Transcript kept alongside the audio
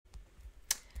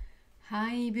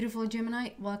Hi, beautiful Gemini.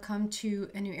 Welcome to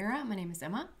a new era. My name is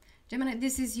Emma. Gemini,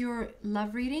 this is your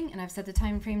love reading, and I've set the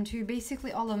time frame to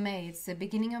basically all of May. It's the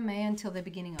beginning of May until the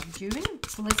beginning of June.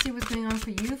 So let's see what's going on for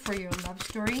you, for your love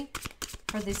story,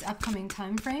 for this upcoming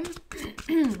time frame.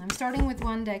 I'm starting with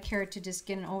one deck here to just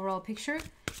get an overall picture,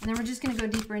 and then we're just going to go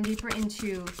deeper and deeper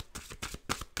into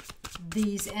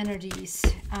these energies.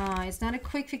 It's not a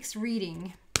quick fix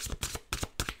reading.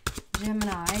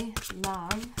 Gemini,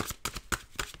 love.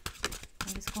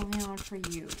 What is going on for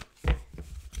you?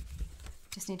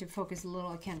 Just need to focus a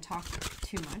little. I can't talk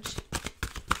too much.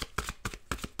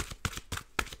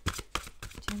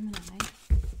 Gemini.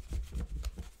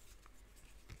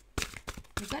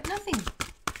 We've got nothing.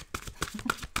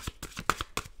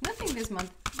 Nothing this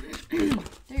month.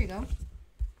 There you go.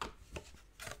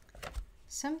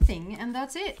 Something, and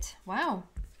that's it. Wow.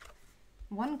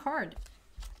 One card.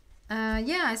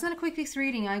 Yeah, it's not a quick fix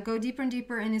reading. I go deeper and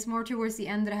deeper, and it's more towards the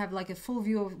end that I have like a full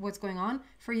view of what's going on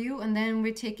for you, and then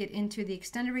we take it into the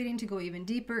extended reading to go even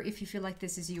deeper if you feel like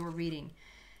this is your reading.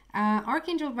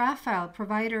 Archangel Raphael,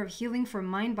 provider of healing for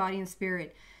mind, body, and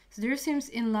spirit. So there seems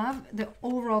in love, the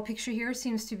overall picture here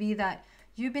seems to be that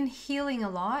you've been healing a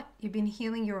lot. You've been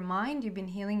healing your mind. You've been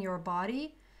healing your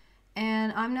body.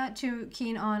 And I'm not too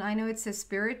keen on, I know it says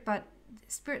spirit, but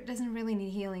spirit doesn't really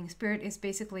need healing. Spirit is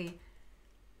basically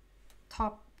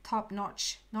top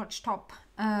notch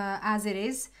as it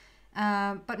is,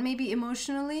 but maybe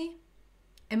emotionally,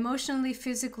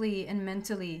 physically, and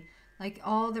mentally, like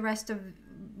all the rest of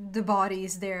the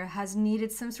bodies there has needed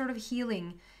some sort of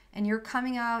healing, and you're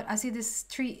coming out. I see this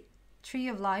tree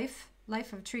of life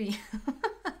of tree.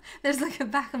 There's like a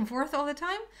back and forth all the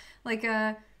time, like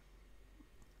a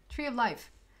tree of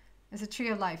life. It's a tree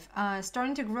of life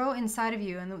starting to grow inside of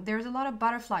you, and there's a lot of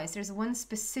butterflies. There's one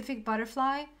specific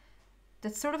butterfly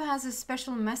that sort of has a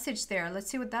special message there. Let's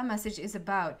see what that message is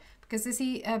about. Because I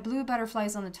see blue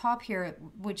butterflies on the top here,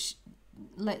 which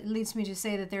leads me to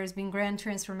say that there has been grand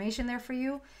transformation there for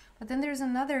you. But then there's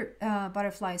another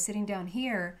butterfly sitting down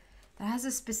here that has a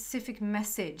specific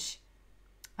message.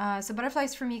 So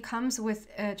butterflies for me comes with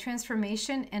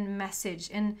transformation and message.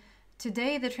 And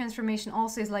today the transformation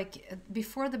also is like,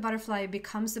 before the butterfly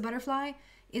becomes the butterfly,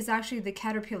 is actually the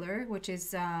caterpillar, which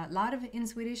is larv in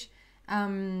Swedish.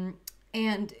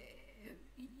 And,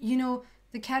 you know,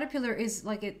 the caterpillar is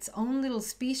like its own little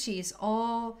species.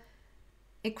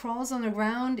 It crawls on the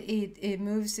ground. It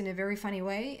moves in a very funny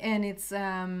way. And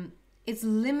it's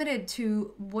limited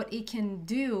to what it can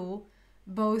do,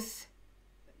 both,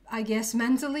 I guess,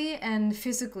 mentally and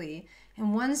physically.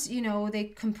 And once, you know, they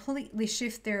completely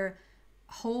shift their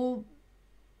whole...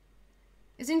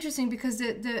 It's interesting because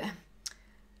the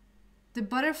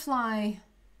butterfly...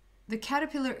 The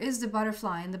caterpillar is the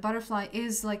butterfly, and the butterfly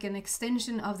is like an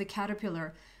extension of the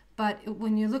caterpillar. But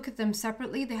when you look at them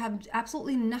separately, they have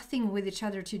absolutely nothing with each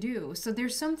other to do. So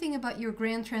there's something about your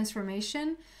grand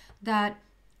transformation that,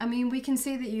 I mean, we can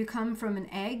say that you come from an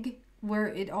egg, where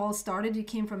it all started. You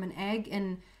came from an egg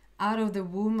and out of the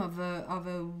womb of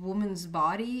a woman's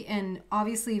body. And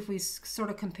obviously, if we sort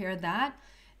of compare that,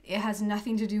 it has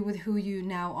nothing to do with who you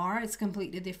now are. It's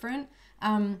completely different.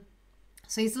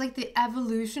 So it's like the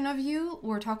evolution of you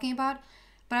we're talking about.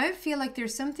 But I feel like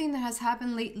there's something that has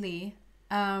happened lately,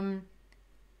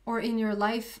 or in your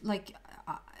life, like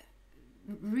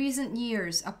recent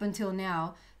years up until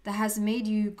now, that has made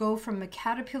you go from a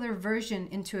caterpillar version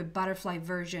into a butterfly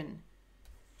version.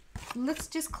 Let's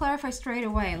just clarify straight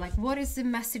away. Like, what is the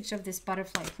message of this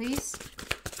butterfly, please?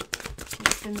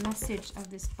 What's the message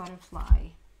of this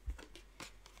butterfly?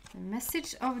 The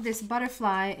message of this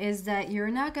butterfly is that you're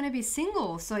not going to be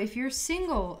single. So if you're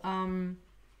single,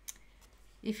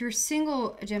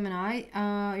 Gemini,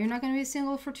 you're not going to be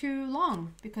single for too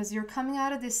long, because you're coming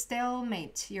out of this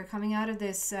stalemate. You're coming out of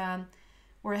this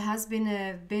where it has been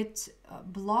a bit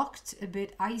blocked, a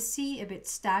bit icy, a bit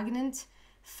stagnant.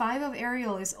 5 of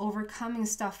Ariel is overcoming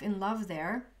stuff in love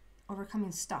there.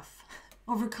 Overcoming stuff.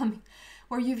 Overcoming.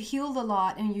 Where you've healed a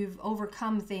lot and you've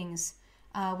overcome things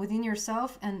within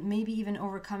yourself, and maybe even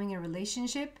overcoming a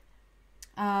relationship.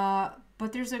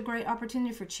 But there's a great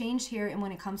opportunity for change here, and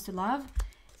when it comes to love.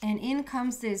 And in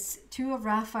comes this 2 of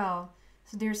Raphael.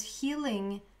 So there's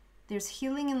healing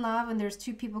in love, and there's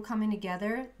 2 people coming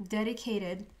together,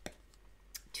 dedicated,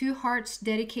 2 hearts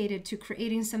dedicated to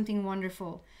creating something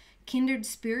wonderful. Kindred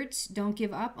spirits, don't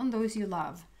give up on those you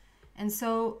love. And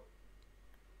so,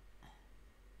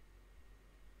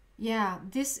 yeah,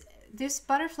 this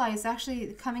butterfly is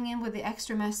actually coming in with the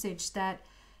extra message that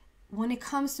when it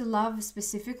comes to love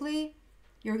specifically,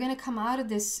 you're going to come out of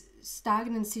this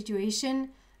stagnant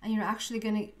situation and you're actually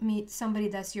going to meet somebody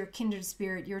that's your kindred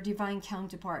spirit, your divine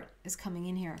counterpart is coming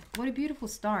in here. What a beautiful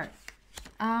start.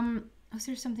 Was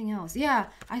there something else? Yeah,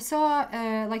 I saw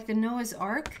like the Noah's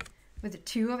Ark with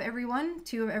two of everyone,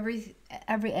 two of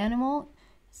every animal.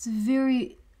 It's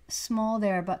very small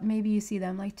there, but maybe you see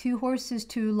them. Like 2 horses,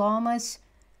 2 llamas,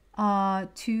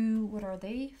 2, what are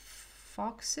they?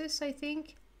 Foxes, I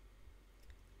think.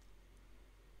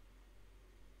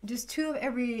 Just 2 of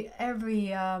every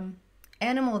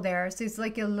animal there. So it's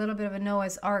like a little bit of a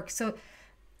Noah's Ark. So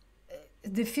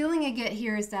the feeling I get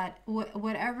here is that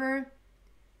whatever,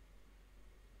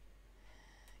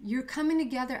 you're coming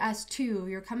together as 2.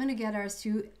 You're coming together as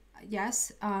 2,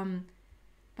 yes.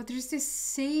 But there's this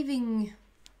saving.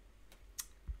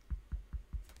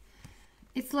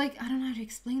 It's like, I don't know how to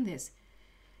explain this.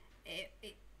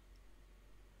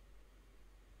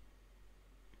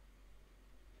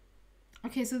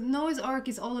 Okay, so Noah's Ark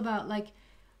is all about like,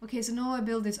 okay, so Noah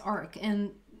built this ark,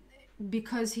 and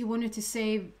because he wanted to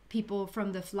save people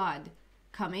from the flood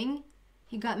coming,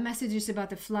 he got messages about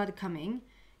the flood coming,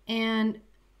 and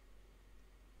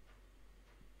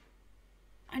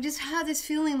I just had this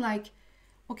feeling like,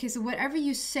 okay, so whatever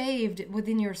you saved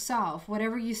within yourself,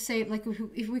 whatever you saved, like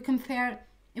if we compare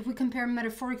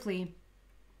metaphorically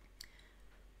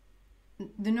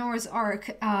the Noah's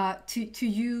Ark to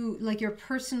you, like your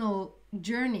personal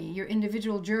journey, your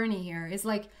individual journey here is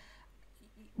like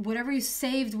whatever you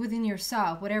saved within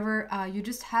yourself, whatever you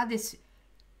just had this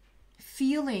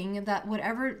feeling that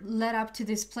whatever led up to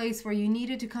this place where you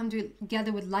needed to come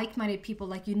together with like-minded people,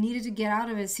 like you needed to get out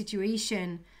of a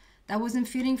situation that wasn't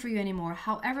fitting for you anymore,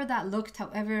 however that looked,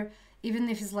 however, even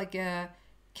if it's like a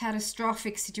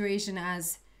catastrophic situation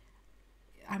as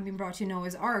I'm being brought to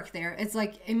Noah's Ark there, it's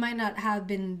like it might not have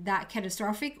been that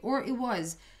catastrophic, or it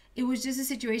was just a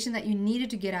situation that you needed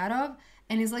to get out of,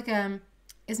 and it's like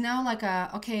it's now like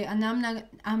okay, and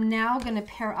I'm now gonna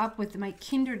pair up with my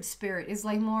kindred spirit. It's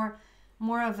like more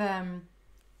of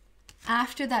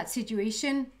after that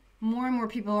situation, more and more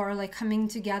people are like coming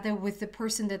together with the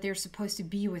person that they're supposed to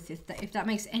be with, if that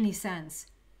makes any sense.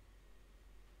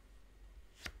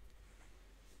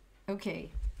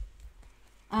 Okay.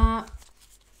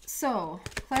 So,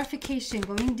 clarification,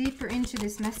 going deeper into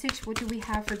this message, what do we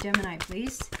have for Gemini,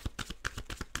 please?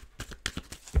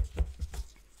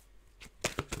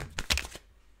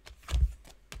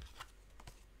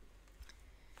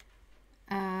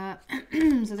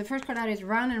 So the first card out is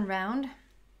round and round.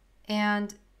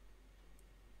 And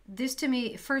this to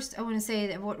me, first I want to say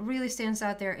that what really stands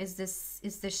out there is the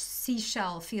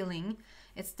seashell feeling.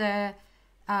 It's the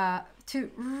to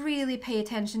really pay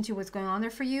attention to what's going on there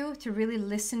for you, to really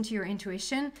listen to your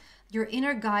intuition. Your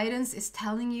inner guidance is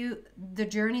telling you the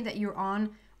journey that you're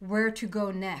on, where to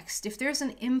go next. If there's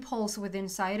an impulse within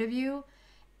inside of you,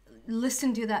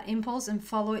 listen to that impulse and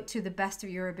follow it to the best of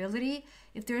your ability.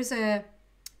 If there's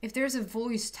a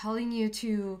voice telling you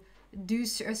to do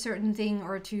a certain thing,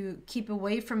 or to keep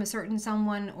away from a certain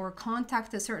someone, or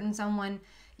contact a certain someone,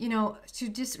 you know, to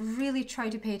just really try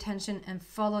to pay attention and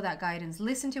follow that guidance.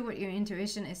 Listen to what your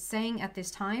intuition is saying at this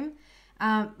time.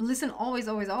 Listen always,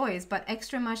 always, always, but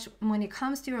extra much when it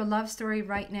comes to your love story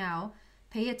right now.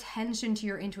 Pay attention to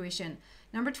your intuition.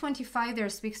 Number 25 there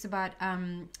speaks about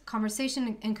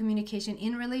conversation and communication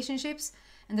in relationships,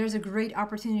 and there's a great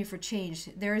opportunity for change.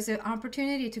 There is an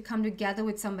opportunity to come together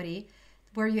with somebody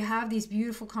where you have these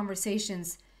beautiful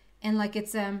conversations, and like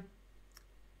it's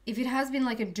if it has been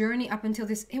like a journey up until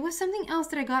this, it was something else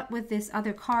that I got with this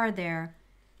other card there.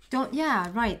 Don't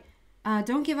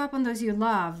give up on those you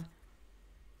love.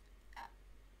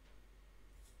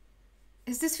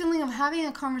 Is this feeling of having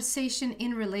a conversation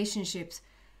in relationships.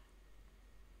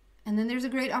 And then there's a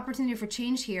great opportunity for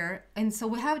change here. And so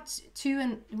we have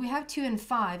 2 and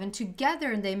 5, and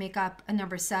together they make up a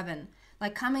number 7.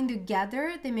 Like coming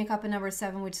together, they make up a number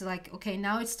 7, which is like, okay,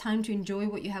 now it's time to enjoy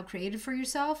what you have created for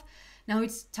yourself. Now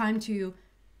it's time to,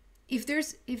 if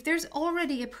there's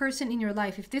already a person in your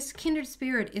life, if this kindred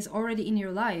spirit is already in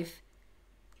your life,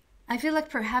 I feel like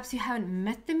perhaps you haven't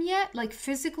met them yet, like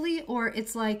physically, or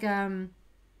it's like on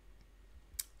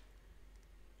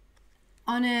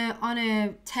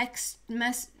a text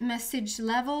message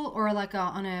level, or like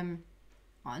on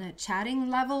a chatting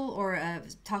level, or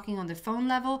talking on the phone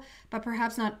level, but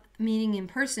perhaps not meeting in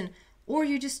person, or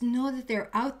you just know that they're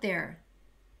out there.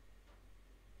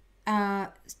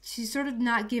 To sort of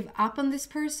not give up on this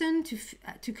person,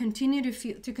 to continue to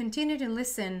feel, to continue to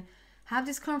listen, have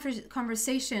this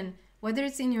conversation, whether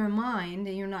it's in your mind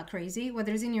and you're not crazy,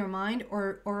 whether it's in your mind,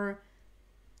 or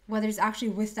whether it's actually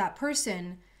with that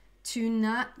person, to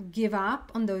not give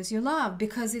up on those you love,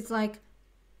 because it's like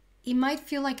it might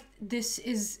feel like this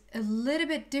is a little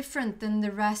bit different than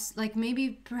the rest. Like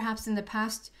maybe perhaps in the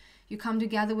past you come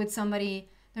together with somebody,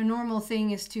 the normal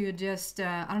thing is to just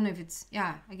I don't know if it's,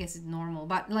 yeah, I guess it's normal,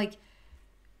 but like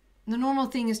the normal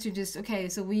thing is to just, okay,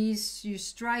 so you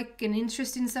strike an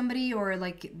interest in somebody, or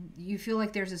like you feel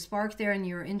like there's a spark there and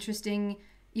you're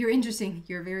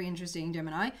very interesting,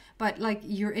 Gemini, but like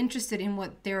you're interested in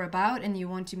what they're about and you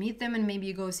want to meet them, and maybe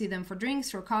you go see them for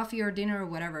drinks or coffee or dinner or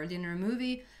whatever, dinner or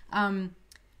movie, and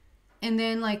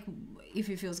then like if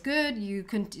it feels good, you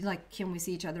can like, can we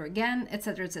see each other again,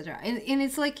 etc., etc. And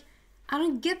it's like, I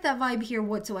don't get that vibe here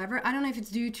whatsoever. I don't know if it's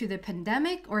due to the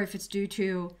pandemic or if it's due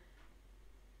to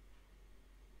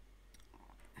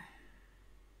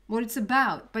what it's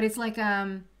about, but it's like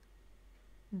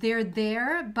they're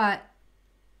there, but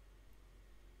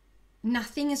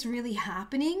nothing is really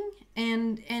happening,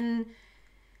 and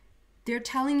they're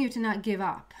telling you to not give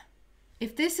up.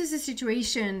 If this is a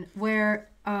situation where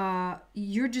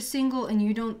you're just single and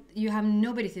you have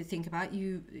nobody to think about,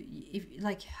 if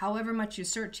like however much you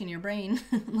search in your brain,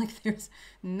 like there's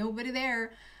nobody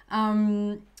there,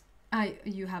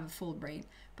 you have a full brain.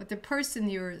 But the person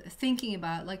you're thinking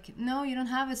about, like, no, you don't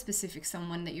have a specific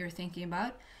someone that you're thinking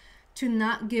about. To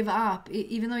not give up,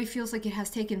 even though it feels like it has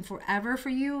taken forever for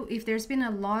you, if there's been a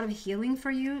lot of healing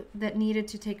for you that needed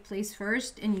to take place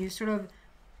first, and you sort of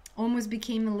almost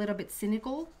became a little bit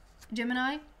cynical,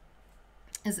 Gemini,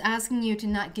 is asking you to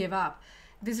not give up.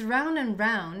 This round and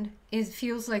round, it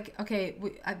feels like, okay,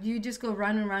 you just go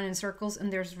round and round in circles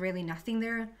and there's really nothing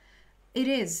there. It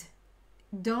is.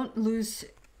 Don't lose...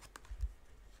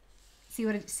 See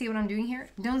what I'm doing here?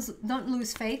 Don't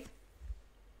lose faith.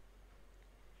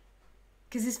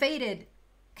 Because it's faded.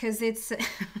 Because it's...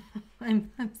 I'm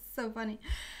so funny.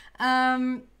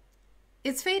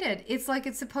 It's faded. It's like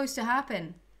it's supposed to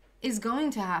happen. It's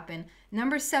going to happen.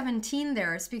 Number 17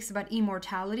 there speaks about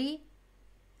immortality.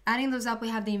 Adding those up, we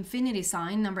have the infinity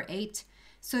sign, number 8.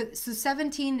 So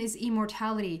 17 is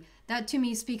immortality. That to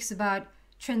me speaks about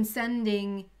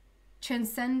transcending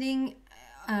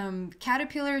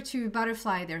caterpillar to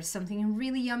butterfly. There's something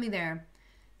really yummy there.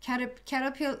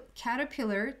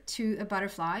 Caterpillar to a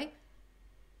butterfly.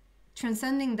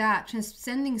 Transcending that,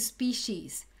 transcending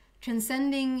species,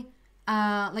 transcending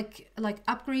like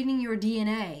upgrading your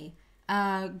DNA,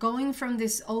 going from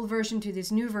this old version to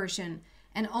this new version.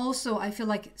 And also I feel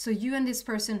like, so you and this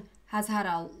person has had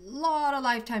a lot of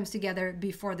lifetimes together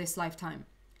before this lifetime.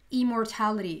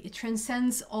 Immortality, it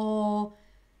transcends all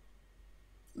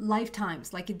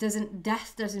lifetimes. Like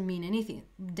death doesn't mean anything.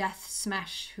 Death,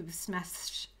 smash,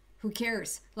 who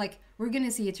cares? Like, we're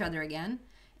gonna see each other again.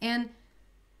 And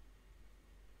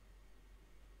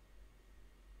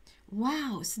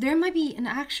wow, so there might be an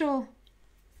actual...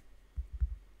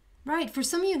 Right, for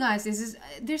some of you guys,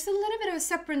 there's a little bit of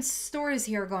separate stories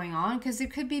here going on, because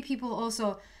it could be people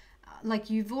also, like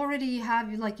you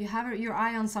have your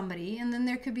eye on somebody, and then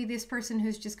there could be this person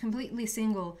who's just completely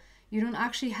single. You don't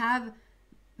actually have,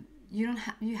 you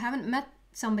haven't met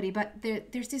somebody, but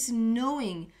there's this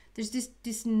knowing, there's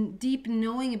this deep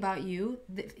knowing about you.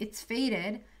 It's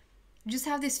faded. You just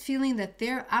have this feeling that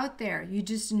they're out there. You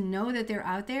just know that they're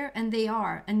out there, and they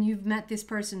are, and you've met this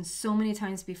person so many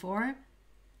times before.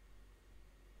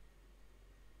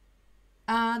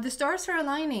 The stars are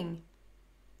aligning.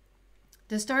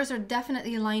 The stars are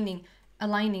definitely aligning.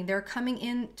 They're coming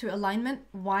into alignment.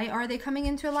 Why are they coming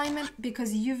into alignment?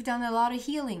 Because you've done a lot of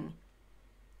healing.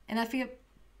 And I feel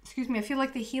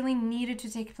like the healing needed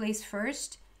to take place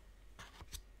first.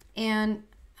 And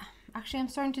actually, I'm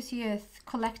starting to see a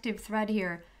collective thread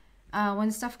here.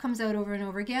 When stuff comes out over and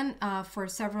over again, for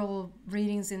several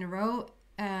readings in a row,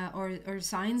 or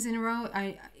signs in a row,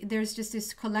 there's just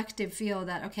this collective feel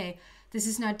that, okay, this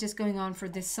is not just going on for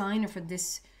this sign or for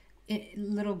this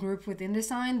little group within the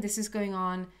sign. This is going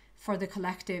on for the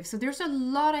collective. So there's a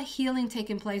lot of healing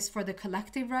taking place for the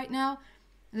collective right now.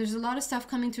 There's a lot of stuff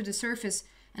coming to the surface,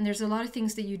 and there's a lot of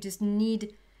things that you just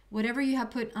need. Whatever you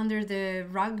have put under the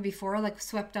rug before, like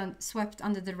swept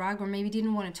under the rug, or maybe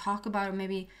didn't want to talk about, or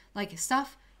maybe like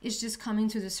stuff is just coming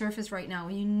to the surface right now,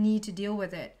 and you need to deal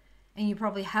with it. And you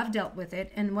probably have dealt with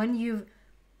it. And when you've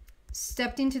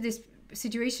stepped into this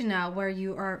situation now where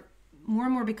you are more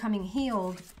and more becoming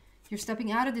healed, you're stepping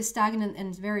out of this stagnant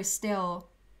and very still,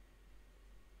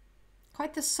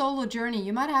 quite the solo journey.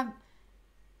 You might have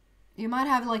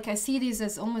like, I see these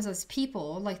as almost as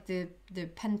people, like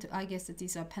I guess that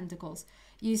these are pentacles.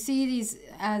 You see these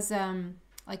as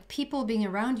like people being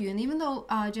around you. And even though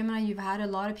Gemini, you've had a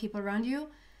lot of people around you,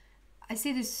 I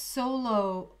see this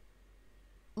solo,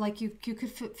 like you could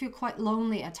feel quite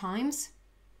lonely at times.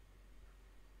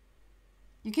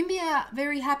 You can be a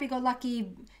very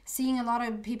happy-go-lucky, seeing a lot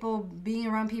of people, being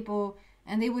around people,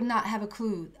 and they would not have a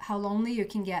clue how lonely you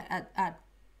can get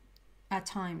at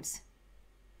times.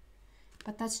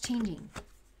 But that's changing,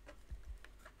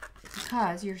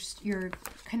 because you're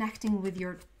connecting with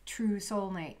your true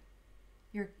soulmate,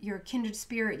 your kindred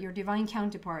spirit, your divine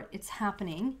counterpart. It's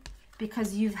happening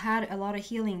because you've had a lot of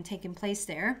healing taking place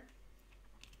there.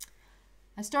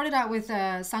 I started out with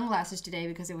sunglasses today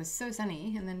because it was so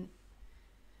sunny, and then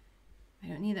I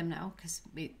don't need them now because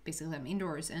basically I'm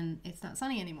indoors and it's not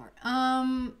sunny anymore.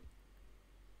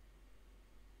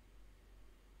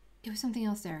 It was something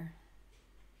else there.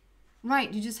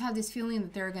 Right, you just have this feeling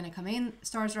that they're going to come in.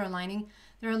 Stars are aligning.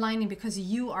 They're aligning because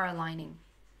you are aligning.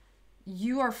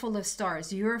 You are full of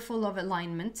stars. You're full of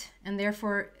alignment, and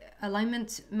therefore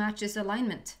alignment matches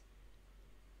alignment.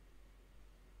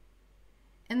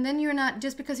 And then you're not,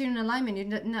 just because you're in alignment,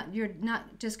 you're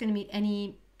not just going to meet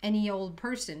any old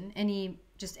person,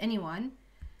 just anyone.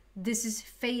 This is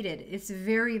fated. It's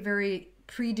very, very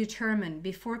predetermined.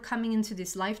 Before coming into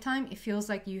this lifetime, it feels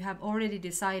like you have already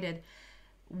decided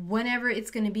whenever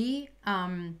it's going to be,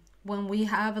 when we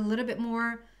have a little bit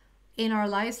more in our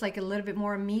lives, like a little bit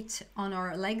more meat on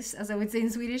our legs, as I would say in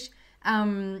Swedish,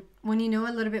 when you know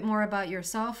a little bit more about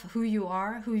yourself, who you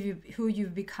are, who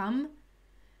you've become.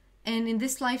 And in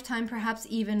this lifetime, perhaps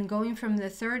even going from the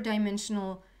third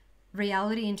dimensional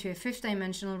reality into a fifth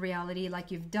dimensional reality,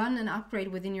 like you've done an upgrade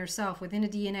within yourself, within the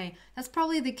DNA. That's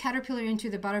probably the caterpillar into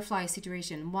the butterfly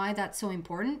situation. Why that's so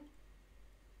important?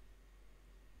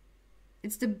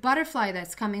 It's the butterfly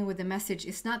that's coming with the message.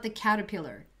 It's not the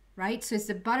caterpillar, right? So it's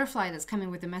the butterfly that's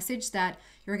coming with the message that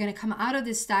you're going to come out of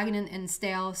this stagnant and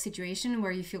stale situation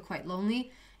where you feel quite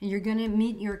lonely, and you're going to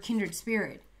meet your kindred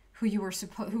spirit, who you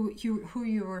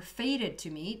were fated to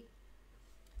meet.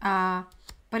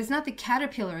 But it's not the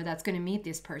caterpillar that's going to meet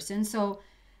this person. So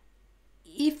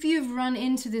if you've run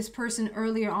into this person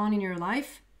earlier on in your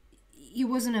life, it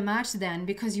wasn't a match then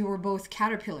because you were both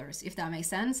caterpillars, if that makes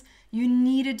sense. You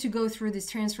needed to go through this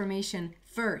transformation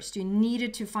first. You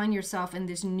needed to find yourself in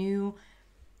this new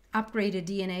upgraded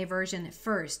DNA version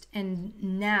first. And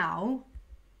now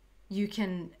you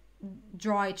can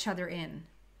draw each other in.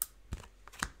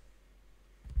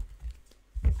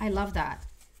 I love that.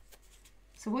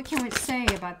 So what can we say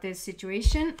about this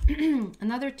situation?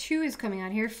 Another 2 is coming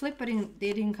out here. Flip, but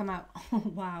they didn't come out. Oh,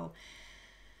 wow.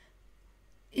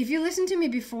 If you listened to me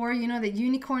before, you know that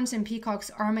unicorns and peacocks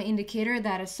are my indicator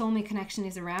that a soulmate connection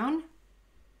is around.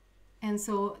 And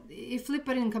so if flip,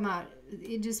 but didn't come out,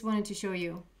 it just wanted to show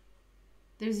you.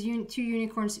 There's 2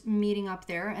 unicorns meeting up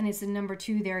there, and it's the number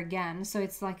 2 there again. So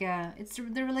it's like it's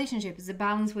the relationship. It's a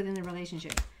balance within the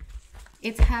relationship.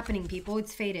 It's happening, people.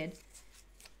 It's fated.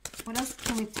 What else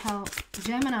can we tell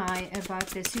Gemini about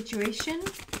the situation?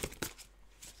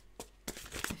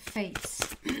 The fates.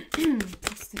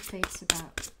 What's the fates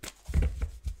about?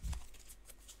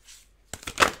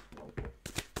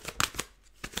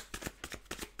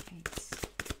 Fates.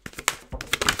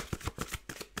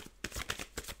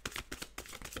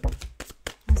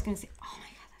 I was going to say, oh my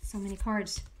god, that's so many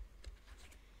cards.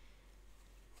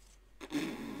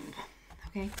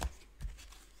 Okay.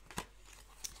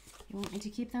 You want me to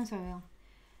keep them, so I will.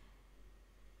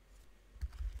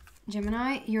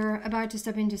 Gemini, you're about to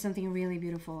step into something really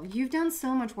beautiful. You've done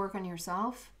so much work on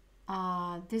yourself.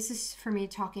 This is for me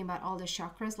talking about all the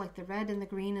chakras, like the red and the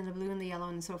green and the blue and the yellow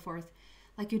and so forth.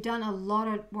 Like you've done a lot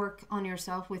of work on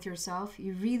yourself, with yourself.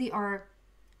 You really are,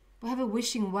 we have a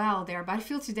wishing well there, but I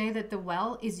feel today that the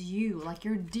well is you. Like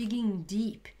you're digging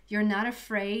deep. You're not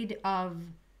afraid of,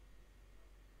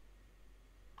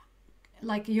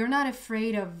 like you're not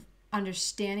afraid of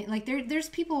understanding. Like there's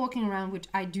people walking around which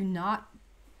I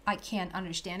can't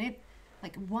understand it.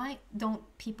 Like why doesn't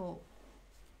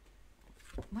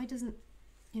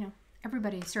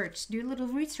everybody do a little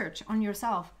research on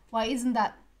yourself? Why isn't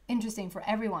that interesting for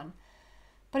everyone?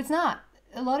 But it's not.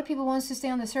 A lot of people want to stay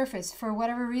on the surface. For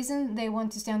whatever reason, they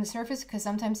want to stay on the surface because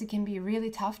sometimes it can be really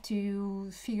tough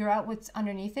to figure out what's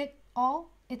underneath it all.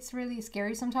 It's really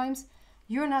scary sometimes.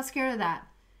 You're not scared of that.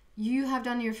 You have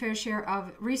done your fair share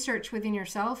of research within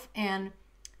yourself, and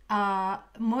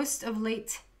most of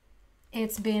late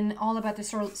it's been all about the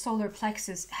solar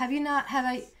plexus. Have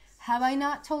I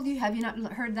not told you? Have you not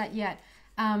heard that yet?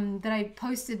 That I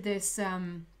posted this,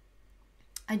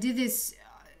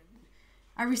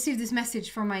 I received this message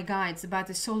from my guides about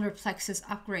the solar plexus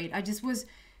upgrade. I just was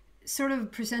sort of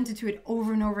presented to it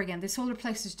over and over again. The solar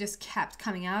plexus just kept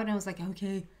coming out, and I was like,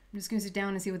 okay, I'm just going to sit down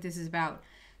and see what this is about.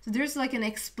 So there's like an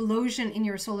explosion in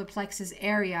your solar plexus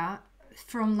area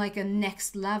from like a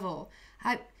next level.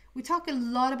 we talk a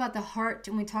lot about the heart,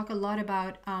 and we talk a lot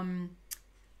about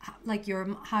like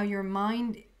how your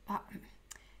mind,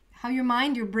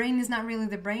 your brain is not really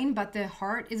the brain, but the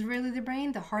heart is really the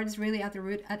brain. The heart is really at the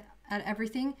root at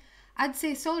everything. I'd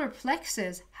say solar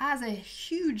plexus has a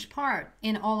huge part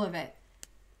in all of it.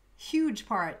 Huge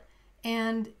part.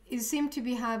 And it seemed to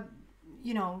be have,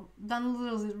 you know, done a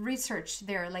little research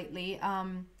there lately,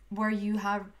 where you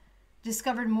have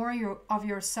discovered more of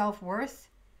your self-worth.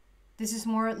 This is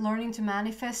more learning to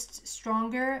manifest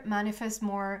stronger, manifest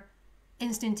more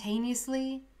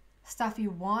instantaneously, stuff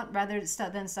you want rather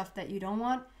than stuff that you don't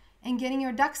want, and getting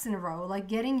your ducks in a row, like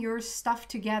getting your stuff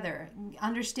together,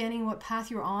 understanding what path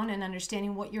you're on and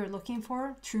understanding what you're looking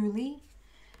for truly,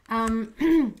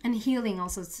 and healing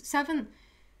also. Seven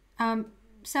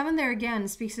there again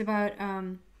speaks about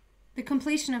the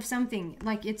completion of something,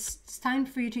 like it's time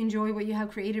for you to enjoy what you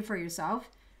have created for yourself.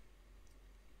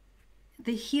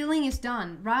 The healing is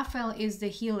done. Raphael is the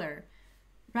healer.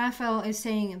 Raphael is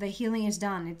saying the healing is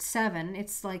done. It's 7.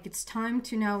 It's like it's time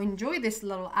to now enjoy this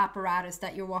little apparatus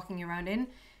that you're walking around in,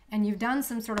 and you've done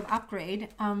some sort of upgrade,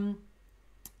 and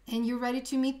you're ready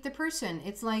to meet the person.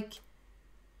 It's like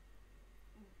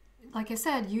I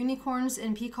said, unicorns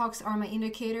and peacocks are my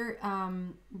indicator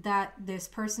that this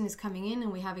person is coming in,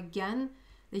 and we have again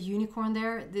the unicorn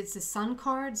there. It's the sun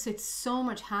card, so it's so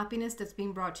much happiness that's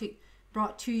being brought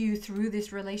to you through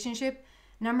this relationship.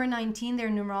 Number 19 there,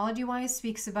 numerology wise,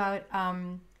 speaks about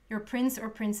your prince or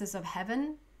princess of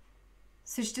heaven.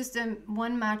 So it's just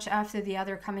one match after the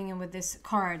other coming in with this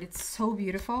card. It's so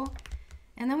beautiful.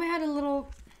 And then we had a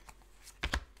little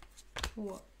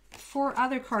 4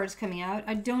 other cards coming out.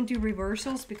 I don't do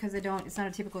reversals because it's not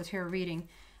a typical tarot reading.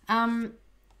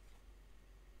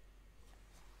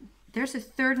 There's a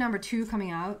third number 2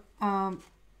 coming out.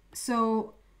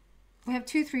 So we have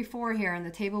 2, 3, 4 here on the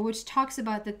table, which talks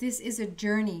about that this is a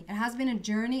journey. It has been a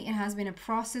journey. It has been a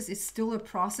process. It's still a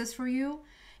process for you.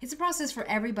 It's a process for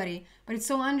everybody, but it's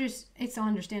so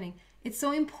understanding. It's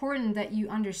so important that you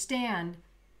understand.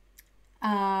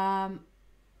 I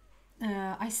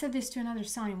said this to another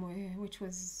sign, which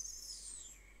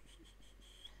was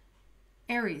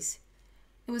Aries.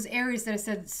 It was Aries that I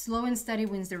said slow and steady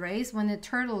wins the race. When the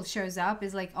turtle shows up,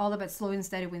 it's like all about slow and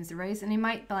steady wins the race. And it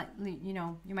might, you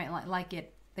know, you might like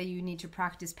it that you need to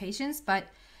practice patience, but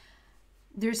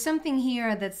there's something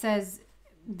here that says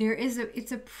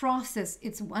it's a process.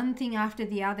 It's one thing after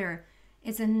the other.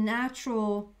 It's a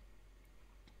natural,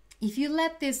 if you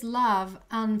let this love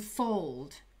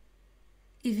unfold,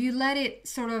 if you let it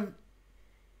sort of,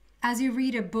 as you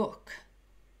read a book,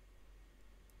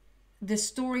 the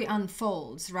story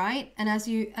unfolds, right? And as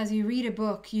you read a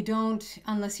book, you don't,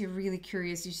 unless you're really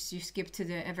curious, you skip to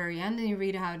the very end and you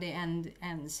read how the end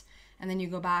ends, and then you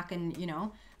go back and, you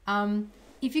know,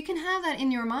 if you can have that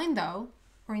in your mind though,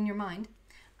 or in your mind,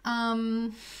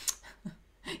 in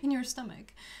your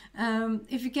stomach,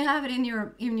 if you can have it in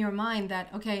your mind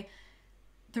that, okay,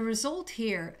 the result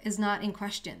here is not in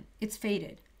question, it's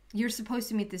fated. You're supposed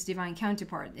to meet this divine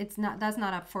counterpart. That's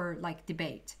not up for like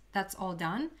debate. That's all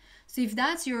done. So if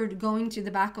that's your going to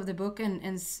the back of the book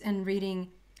and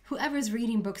reading, whoever's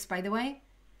reading books, by the way,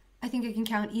 I think I can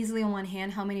count easily on one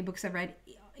hand how many books I've read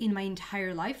in my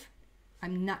entire life.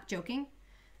 I'm not joking.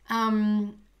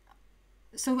 So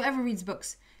whoever reads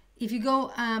books, if you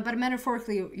go, but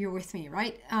metaphorically, you're with me,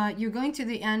 right? You're going to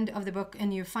the end of the book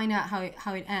and you find out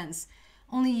how it ends.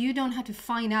 Only you don't have to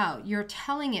find out. You're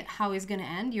telling it how it's going to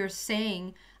end. You're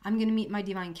saying, I'm going to meet my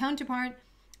divine counterpart.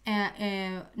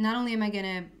 Not only am I going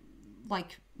to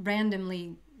like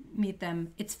randomly meet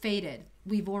them, it's fated.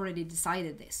 We've already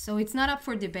decided this. So it's not up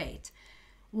for debate.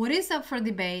 What is up for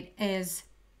debate is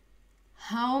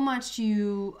how much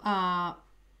you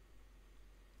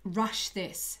rush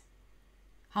this,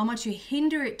 how much you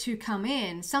hinder it to come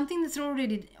in, something that's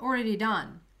already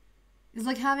done. It's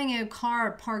like having a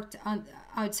car parked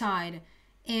outside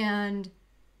and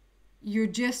you're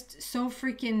just so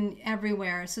freaking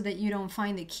everywhere so that you don't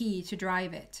find the key to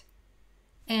drive it.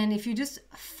 And if you just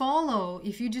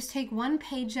take one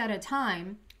page at a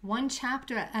time, one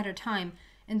chapter at a time,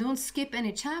 and don't skip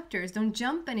any chapters, don't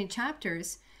jump any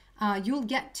chapters, you'll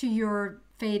get to your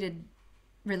fated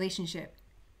relationship.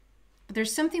 But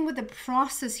there's something with the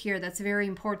process here that's very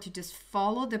important, to just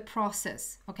follow the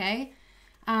process, okay?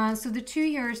 So the 2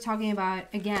 here is talking about,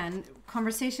 again,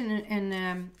 conversation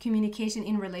and communication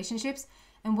in relationships,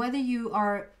 and whether you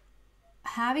are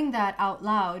having that out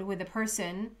loud with a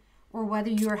person or whether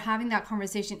you are having that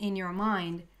conversation in your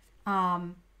mind,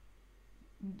 whatever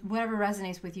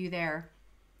resonates with you there.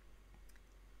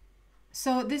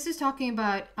 So this is talking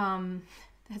about,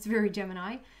 that's very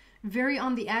Gemini, very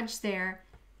on the edge there.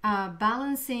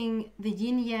 balancing the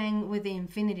yin yang with the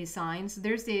infinity sign. So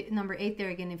there's the number 8 there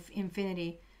again,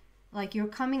 infinity. Like you're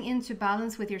coming into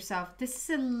balance with yourself. This is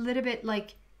a little bit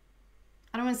like,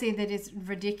 I don't want to say that it's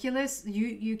ridiculous.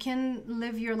 You can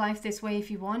live your life this way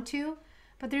if you want to,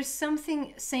 but there's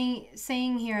something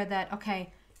saying here that,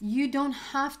 okay, you don't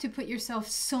have to put yourself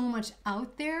so much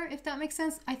out there, if that makes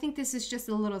sense. I think this is just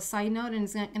a little side note, and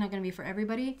it's not going to be for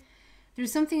everybody.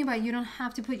 There's something about you don't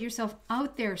have to put yourself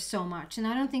out there so much, and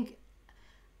I don't think,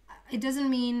 it doesn't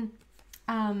mean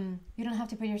you don't have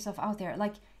to put yourself out there.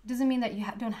 Like, it doesn't mean that you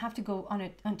don't have to go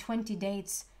on 20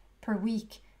 dates per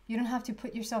week. You don't have to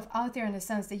put yourself out there in the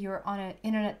sense that you're on an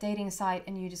internet dating site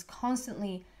and you just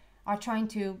constantly are trying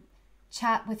to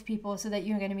chat with people so that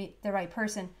you're going to meet the right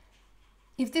person.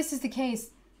 If this is the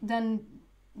case, then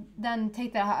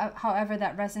take that however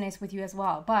that resonates with you as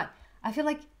well. But I feel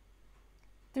like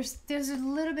there's a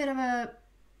little bit of a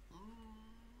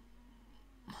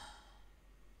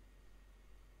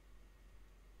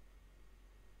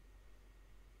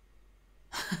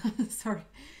sorry,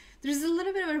 there's a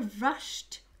little bit of a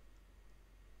rushed,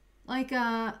 like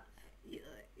are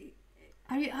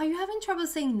you having trouble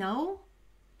saying no,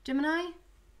 Gemini?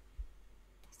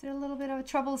 Is there a little bit of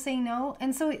trouble saying no?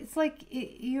 And so it's like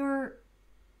you're,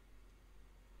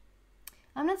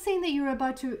 I'm not saying that you're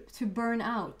about to burn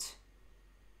out,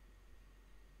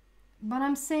 but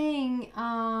I'm saying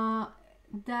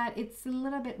that it's a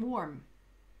little bit warm.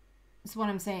 That's what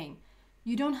I'm saying.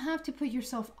 You don't have to put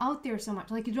yourself out there so much.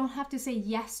 Like, you don't have to say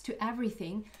yes to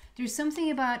everything. There's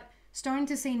something about starting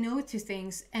to say no to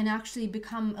things and actually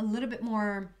become a little bit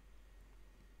more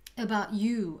about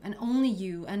you and only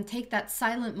you, and take that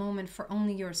silent moment for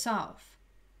only yourself.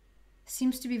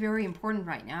 Seems to be very important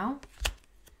right now.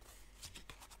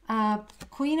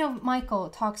 Queen of Michael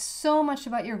talks so much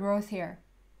about your growth here.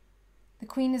 The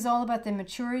Queen is all about the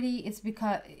maturity. It's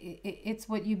because it's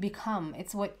what you become.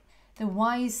 It's what the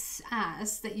wise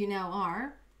ass that you now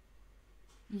are.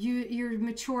 You're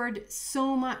matured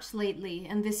so much lately,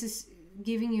 and this is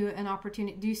giving you an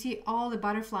opportunity. Do you see all the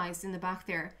butterflies in the back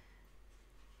there?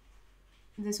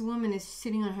 This woman is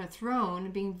sitting on her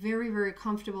throne, being very, very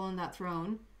comfortable in that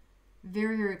throne,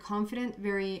 very, very confident,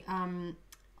 very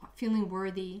feeling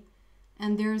worthy.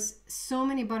 And there's so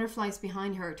many butterflies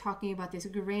behind her talking about this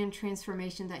grand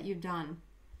transformation that you've done.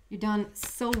 You've done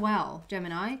so well,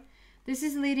 Gemini. This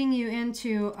is leading you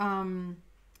into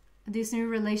this new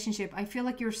relationship. I feel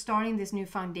like you're starting this new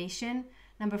foundation.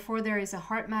 Number 4, there is a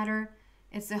heart matter.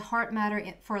 It's a heart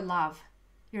matter for love.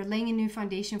 You're laying a new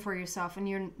foundation for yourself, and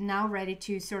you're now ready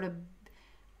to sort of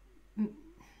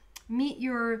meet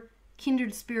your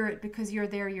kindred spirit because you're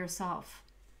there yourself.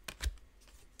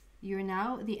 You're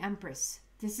now the Empress.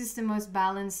 This is the most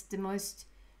balanced, the most,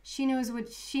 she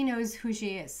knows who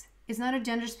she is. It's not a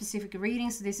gender specific reading,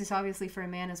 so this is obviously for a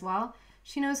man as well.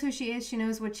 She knows who she is, she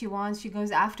knows what she wants, she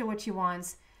goes after what she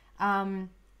wants.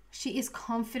 She is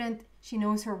confident, she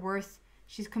knows her worth.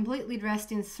 She's completely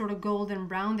dressed in sort of gold and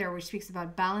brown there, which speaks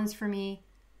about balance for me.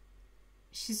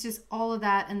 She's just all of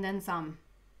that and then some.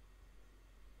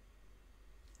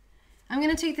 I'm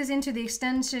going to take this into the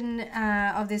extension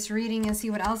of this reading and see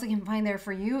what else I can find there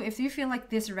for you. If you feel like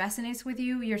this resonates with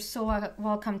you, you're so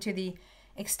welcome to the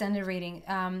extended reading.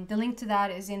 The link to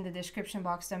that is in the description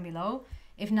box down below.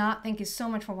 If not, thank you so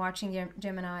much for watching,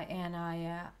 Gemini, and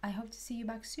I hope to see you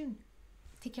back soon.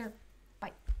 Take care.